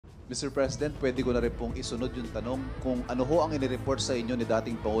Mr. President, pwede ko na rin pong isunod yung tanong kung ano ho ang inireport sa inyo ni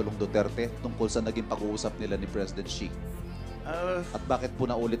dating Pangulong Duterte tungkol sa naging pag-uusap nila ni President Xi. At bakit po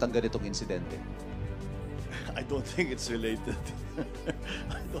naulit ang ganitong insidente? I don't think it's related.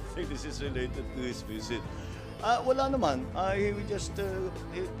 I don't think this is related to his visit. Wala naman. We just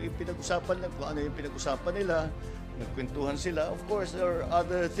pinag-usapan lang kung ano yung pinag-usapan nila. Nagkwentuhan sila. Of course, there are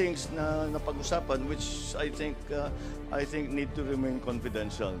other things na napag-usapan which I think need to remain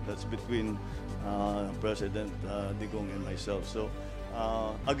confidential. That's between President Digong and myself. So,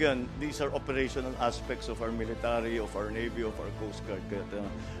 again, these are operational aspects of our military, of our Navy, of our Coast Guard. Kaya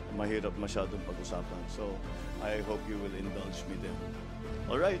mahirap masyadong pag-usapan. So, I hope you will indulge me there.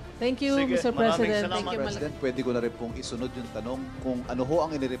 Alright. Thank you, Sige, Mr. President. salamat. Thank you, President, pwede ko na rin pong isunod yung tanong kung ano ho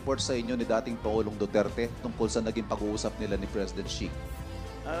ang inireport sa inyo ni dating Pangulong Duterte tungkol sa naging pag-uusap nila ni President Xi.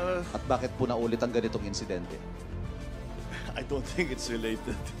 At bakit po naulit ang ganitong insidente? I don't think it's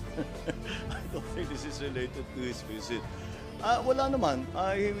related. I don't think this is related to his visit. Wala naman.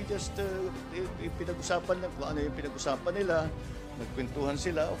 We just pinag-usapan lang kung ano yung pinag-usapan nila. Nagkwentuhan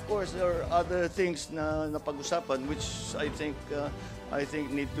sila. Of course, there are other things na napag-usapan which I think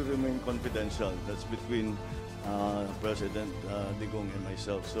need to remain confidential. That's between President Digong and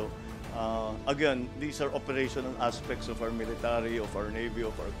myself. So, again, these are operational aspects of our military, of our Navy,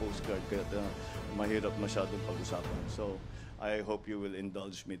 of our Coast Guard. Kaya mahirap masyadong pag-usapan. So, I hope you will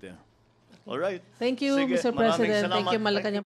indulge me there. All right. Thank you, Sige, Mr. maraming President. Thank salamat. you, Malacanang.